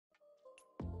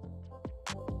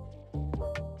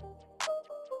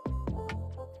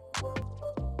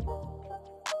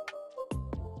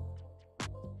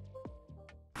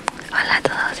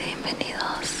todos y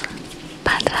bienvenidos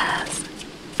para atrás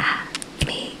a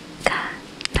mi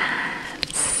canal.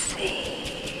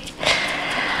 Sí.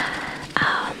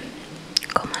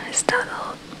 ¿Cómo han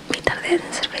estado? Mi tarde en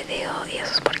hacer video, y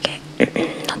eso es porque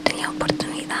no tenía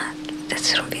oportunidad de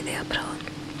hacer un video, pero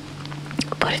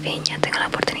por fin ya tengo la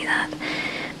oportunidad.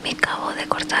 Me acabo de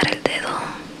cortar el dedo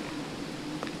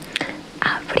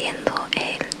abriendo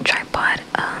el tripod,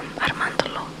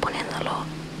 armándolo, poniéndolo.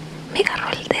 Me agarró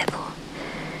el dedo.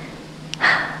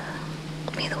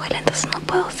 Me duele, entonces no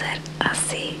puedo hacer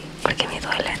así porque me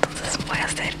duele, entonces voy a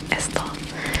hacer esto.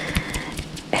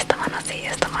 Esta mano así,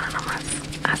 esta mano nomás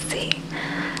así.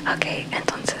 Ok,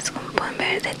 entonces como pueden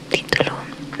ver del título,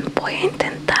 voy a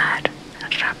intentar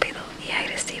rápido y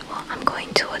agresivo. I'm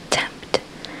going to attempt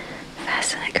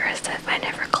fast and aggressive. I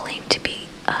never claimed to be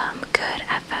good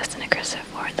at fast and aggressive,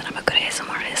 or that I'm a good ASMR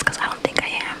artist, because I don't think I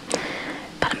am,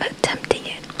 but I'm attempting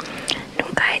it.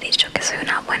 Nunca he dicho que soy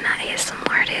una buena ASMR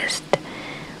artist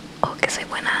o que soy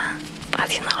buena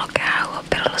haciendo lo que hago,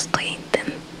 pero lo estoy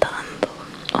intentando.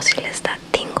 O si les da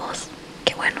tingos,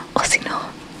 que bueno, o si no,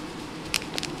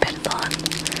 perdón.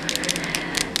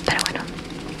 Pero bueno,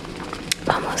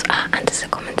 vamos a, antes de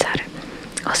comenzar,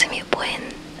 o si me pueden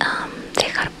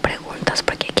dejar preguntas,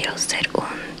 porque quiero hacer un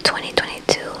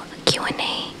 2022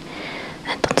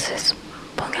 Q&A. Entonces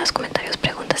pongan en los comentarios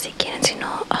preguntas si quieren, si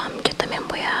no, yo también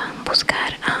voy a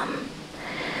buscar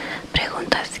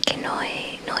preguntas que no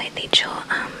he dicho.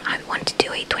 I want to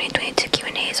do a 2022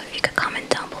 Q&A, so if you could comment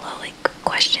down below like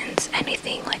questions,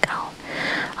 anything, like I'll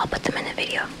put them in the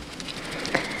video.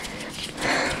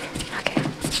 Okay.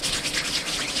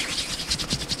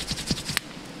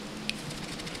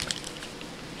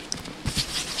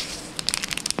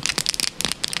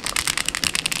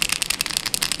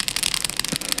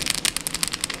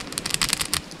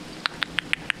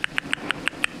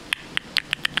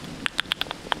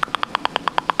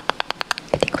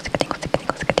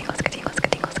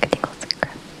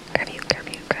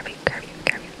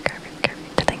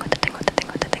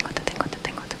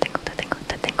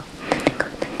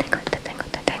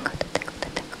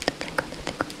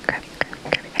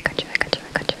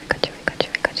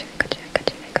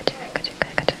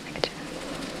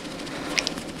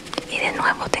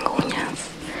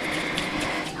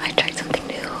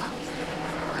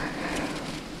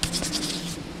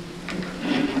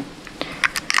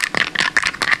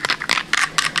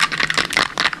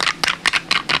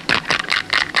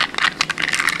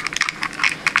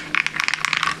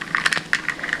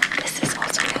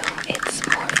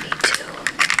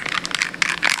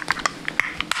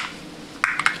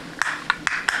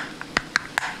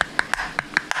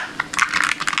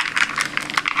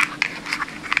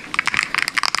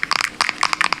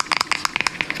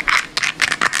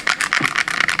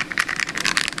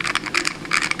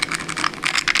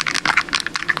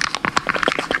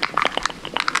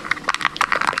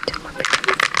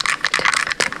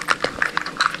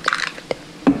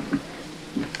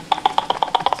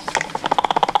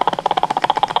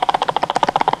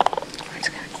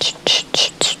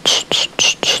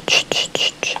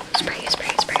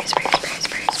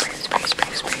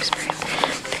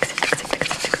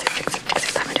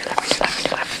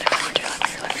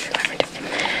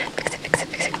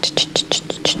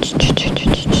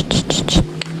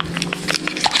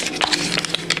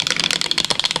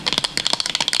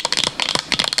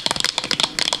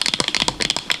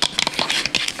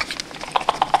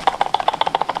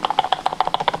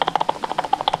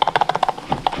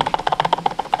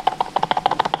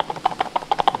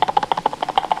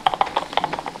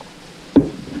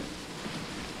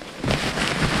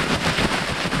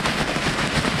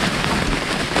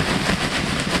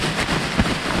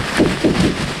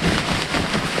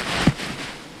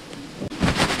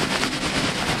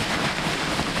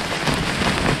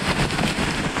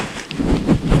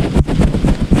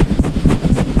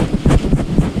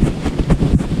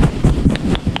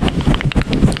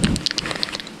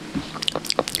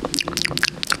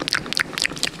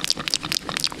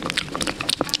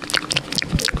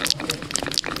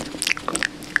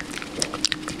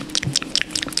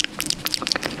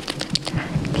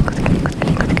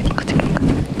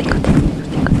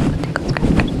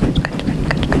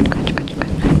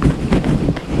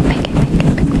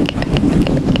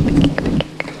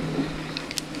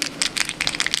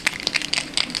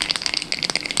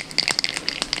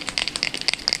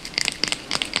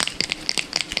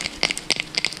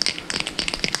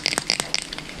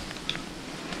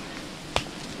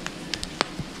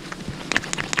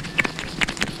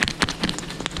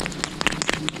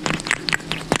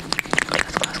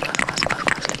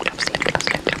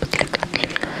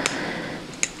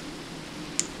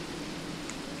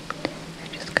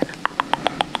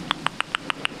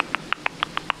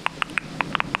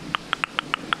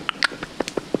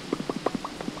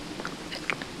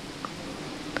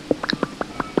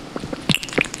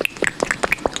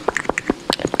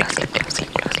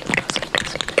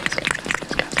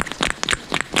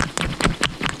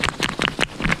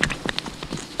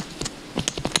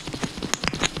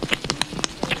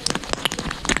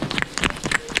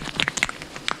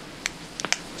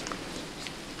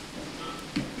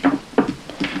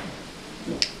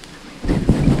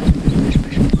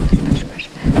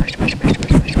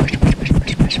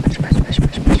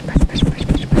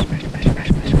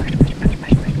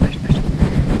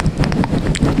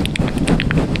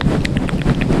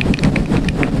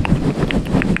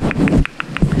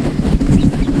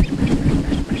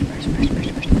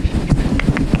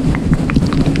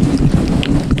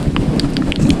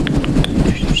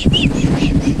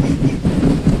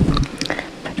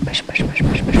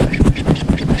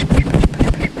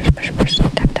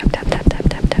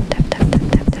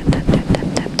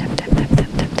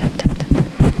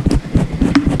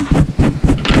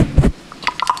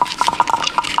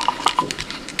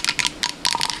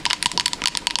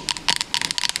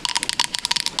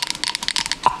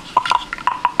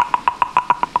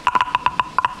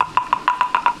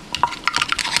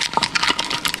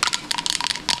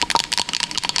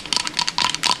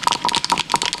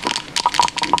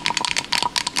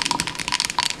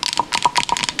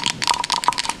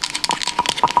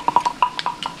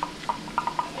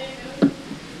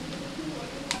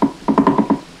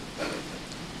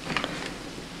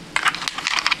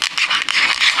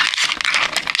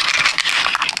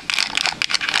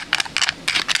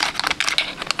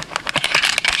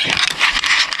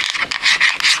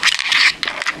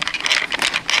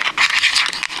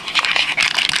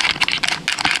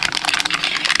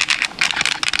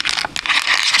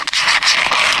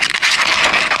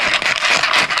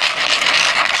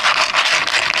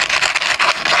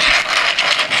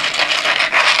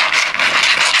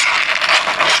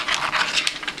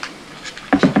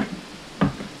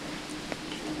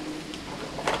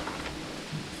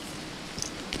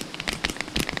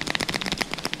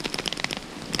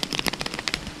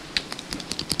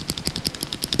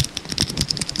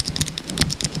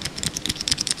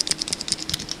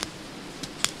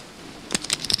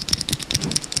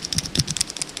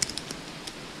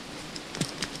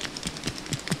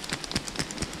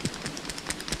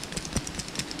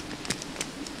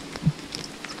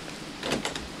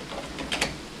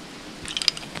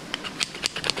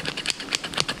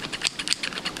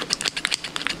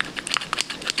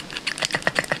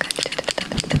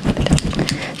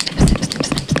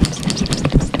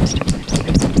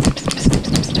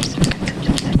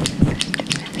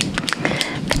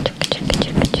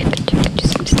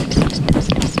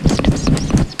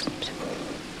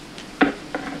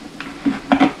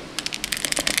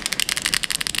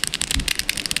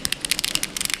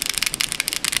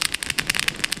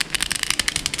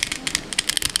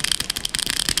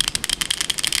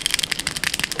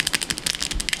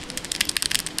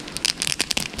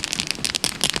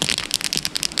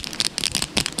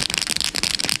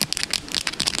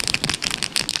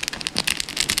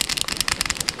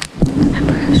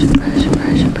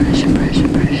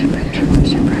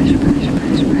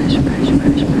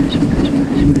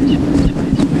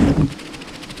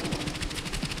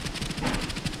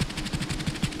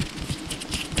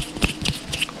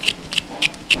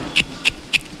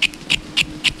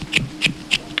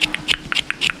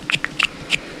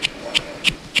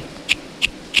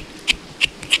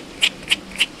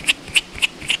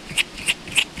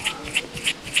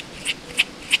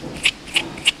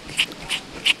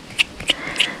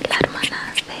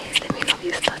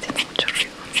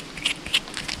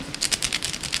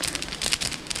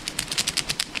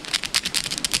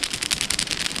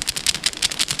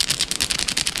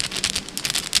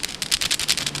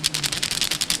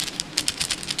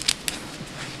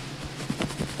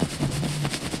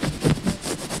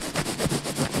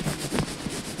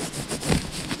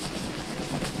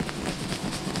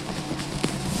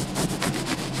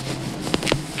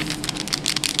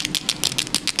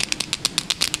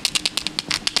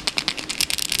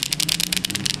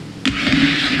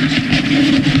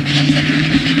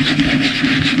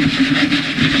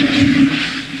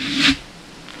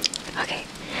 Okay,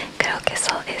 creo que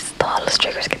eso es todos los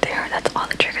triggers que tengo. That's all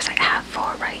the triggers I have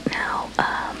for right now.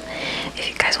 If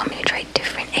you guys want me to try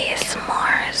different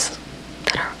ASMRs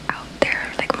that are out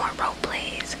there, like more role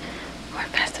plays, more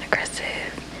fast and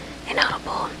aggressive,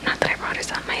 inaudible. Not that I brought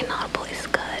this up, my inaudible is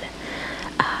good.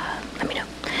 Let me know.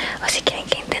 O si quieren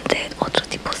que intente otros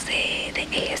tipos de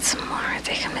ASMR,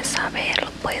 déjenme saber, lo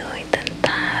puedo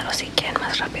intentar. O si quieren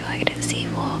más rápido,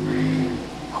 agresivo,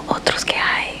 o otros que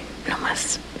hay,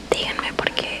 nomás díganme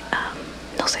porque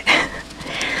no sé.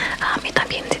 Y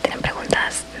también si tienen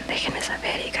preguntas, déjenme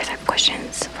saber. You guys have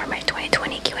questions for my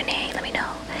 2020 Q&A, let me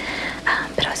know.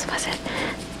 Pero eso va a ser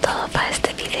todo para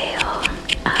este video.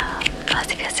 No sé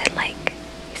si voy a hacer like